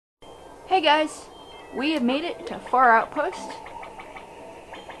Hey guys, we have made it to Far Outpost.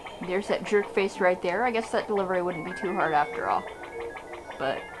 There's that jerk face right there. I guess that delivery wouldn't be too hard after all.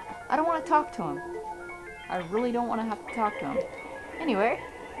 But I don't want to talk to him. I really don't want to have to talk to him. Anyway,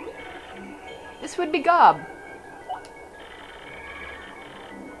 this would be Gob.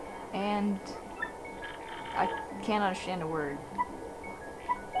 And I can't understand a word.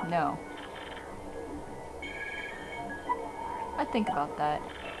 No. I'd think about that.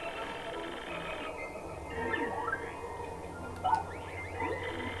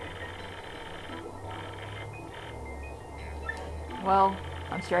 Well,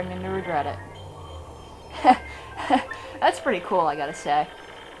 I'm starting to regret it. That's pretty cool, I gotta say.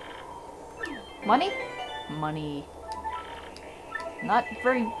 Money? Money. Not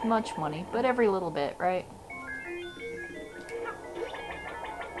very much money, but every little bit, right?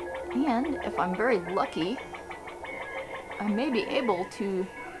 And if I'm very lucky, I may be able to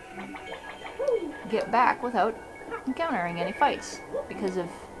get back without encountering any fights. Because of,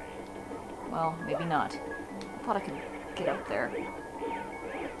 well, maybe not. I thought I could get up there.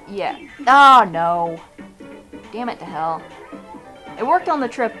 Yeah. Oh, no. Damn it to hell. It worked on the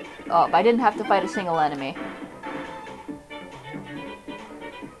trip up. I didn't have to fight a single enemy.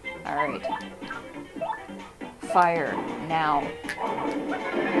 Alright. Fire. Now.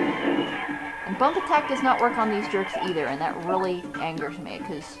 And bump attack does not work on these jerks either, and that really angers me,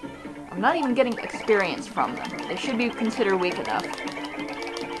 because I'm not even getting experience from them. They should be considered weak enough.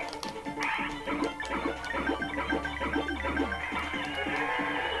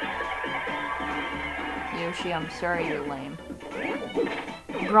 Yoshi, I'm sorry you're lame.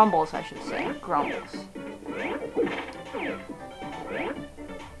 Grumbles, I should say. Grumbles.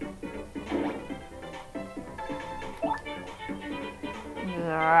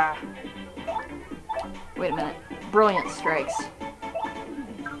 Ugh. Wait a minute. Brilliant strikes.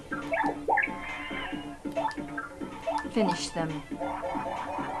 Finish them.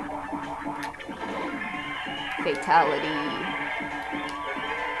 Fatality.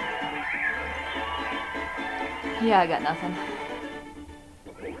 Yeah, I got nothing.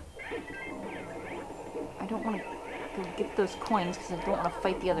 I don't want to go get those coins because I don't want to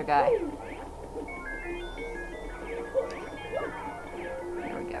fight the other guy.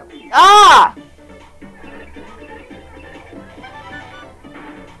 There we go. Ah!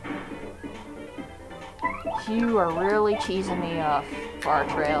 You are really cheesing me off, Far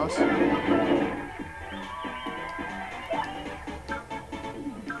Trails.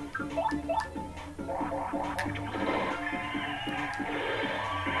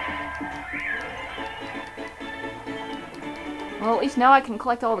 Well, at least now I can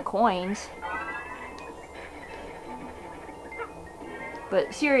collect all the coins.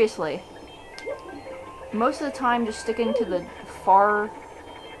 But seriously, most of the time just sticking to the far,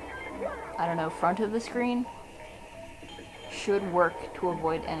 I don't know, front of the screen should work to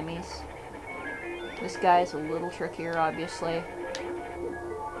avoid enemies. This guy's a little trickier, obviously.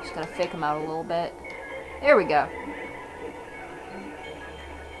 Just gotta fake him out a little bit. There we go.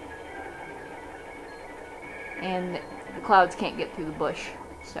 And the clouds can't get through the bush,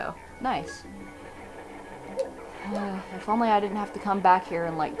 so nice. If only I didn't have to come back here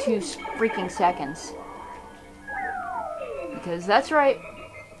in like 2 freaking seconds. Because that's right,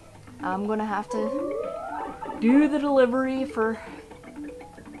 I'm gonna have to do the delivery for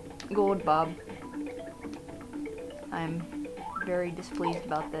Gold Bob. I'm very displeased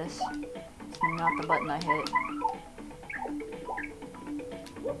about this. It's not the button I hit.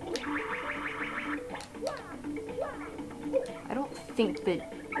 I don't think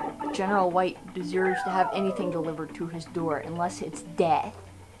that General White deserves to have anything delivered to his door unless it's death.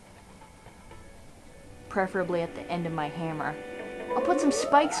 Preferably at the end of my hammer. I'll put some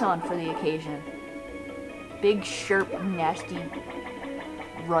spikes on for the occasion. Big, sharp, nasty,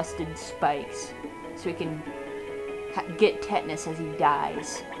 rusted spikes. So he can get tetanus as he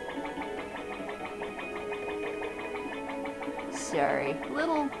dies. Sorry.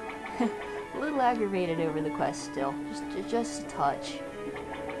 Little aggravated over the quest still. Just a touch.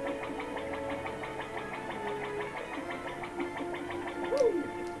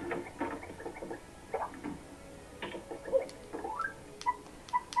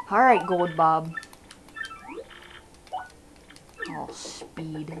 Alright, Gold Bob. All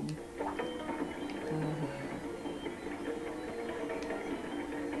speed and...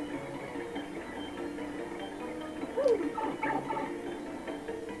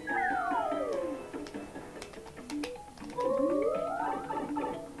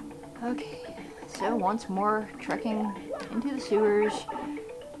 Okay, so once more trekking into the sewers.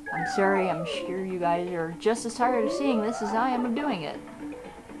 I'm sorry, I'm sure you guys are just as tired of seeing this as I am of doing it.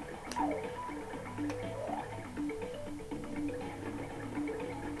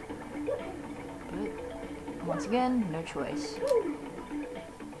 Once again, no choice.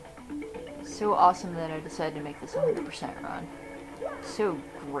 So awesome that I decided to make this 100% run. So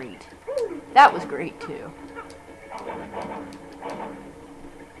great. That was great too.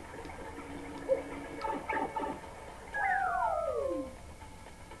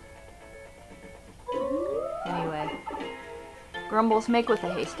 Anyway, Grumbles, make with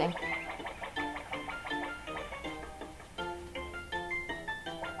a hasting.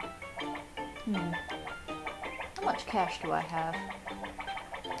 How much cash do I have?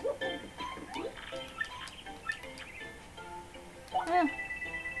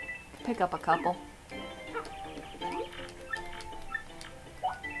 Pick up a couple.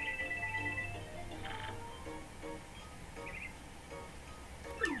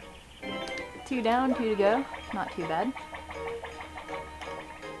 Two down, two to go. Not too bad.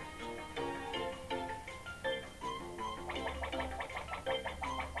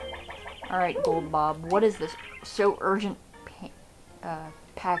 Alright, Gold Bob, what is this so urgent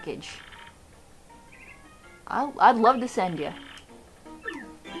package? I'd love to send you.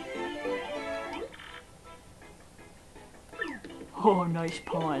 Oh, nice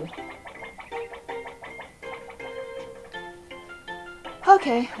pun.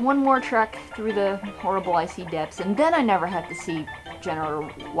 Okay, one more trek through the horrible icy depths, and then I never have to see General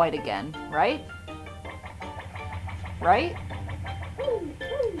White again, right? Right?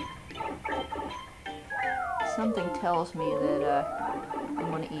 Something tells me that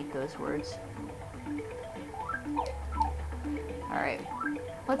I'm gonna eat those words. Alright,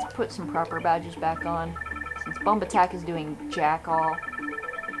 let's put some proper badges back on, since Bump Attack is doing jack all.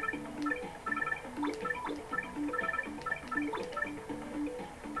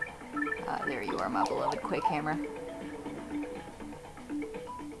 There you are, my beloved Quick Hammer.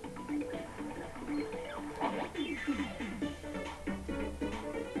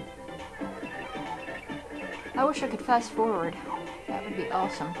 I wish I could fast forward. That would be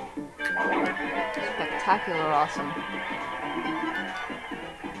awesome. Spectacular awesome.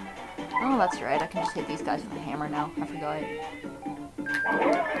 Oh, that's right. I can just hit these guys with a hammer now. I forgot.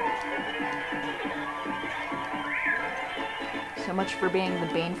 So much for being the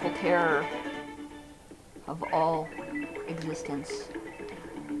baneful terror of all existence.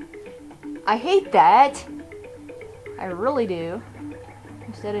 I hate that! I really do.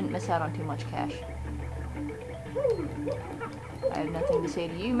 Instead, I didn't miss out on too much cash. I have nothing to say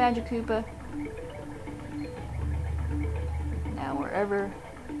to you, Magic Koopa. Now wherever.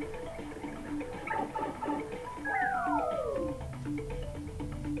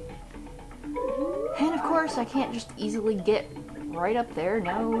 And of course, I can't just easily get right up there.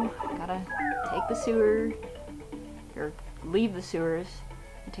 No, gotta take the sewer, or leave the sewers,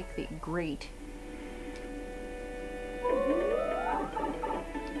 and take the grate.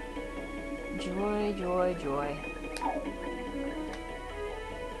 Joy, joy, joy.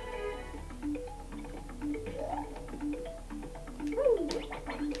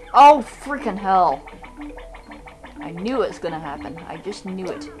 Oh, freaking hell. I knew it was gonna happen. I just knew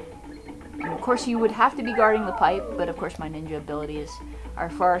it. And of course, you would have to be guarding the pipe, but of course my ninja abilities are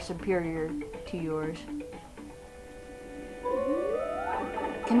far superior to yours.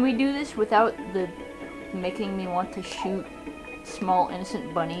 Can we do this without the making me want to shoot small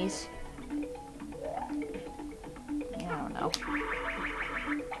innocent bunnies? Yeah, I don't know.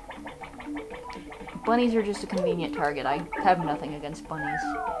 Bunnies are just a convenient target. I have nothing against bunnies.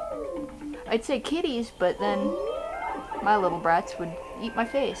 I'd say kitties, but then my little brats would eat my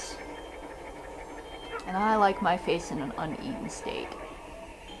face. And I like my face in an uneaten state.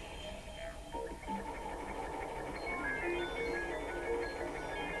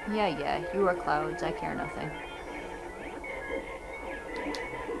 Yeah, you are clouds. I care nothing.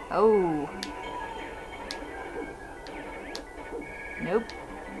 Oh. Nope.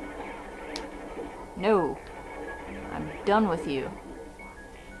 No. I'm done with you.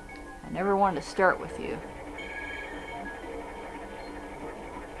 I never wanted to start with you.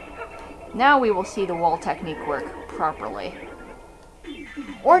 Now we will see the wall technique work properly.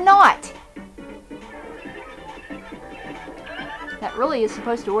 Or not! That really is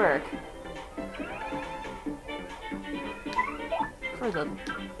supposed to work. For the...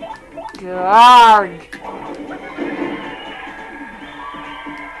 Garg!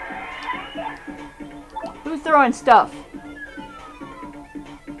 Who's throwing stuff?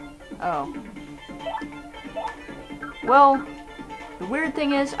 Oh. Well, the weird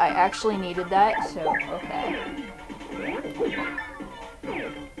thing is, I actually needed that, so, okay.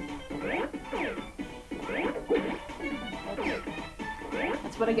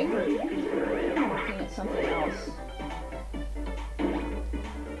 That's what I get for looking at something else.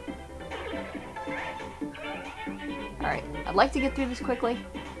 I'd like to get through this quickly.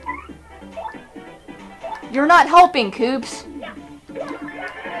 You're not helping, Coops!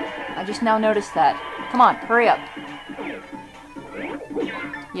 I just now noticed that. Come on, hurry up.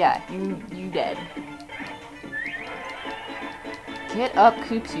 Yeah, you dead. Get up,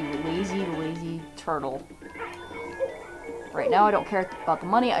 Coops, you lazy turtle. Right now, I don't care about the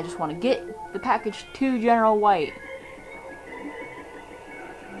money. I just want to get the package to General White.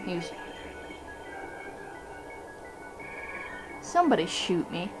 Somebody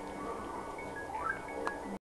shoot me.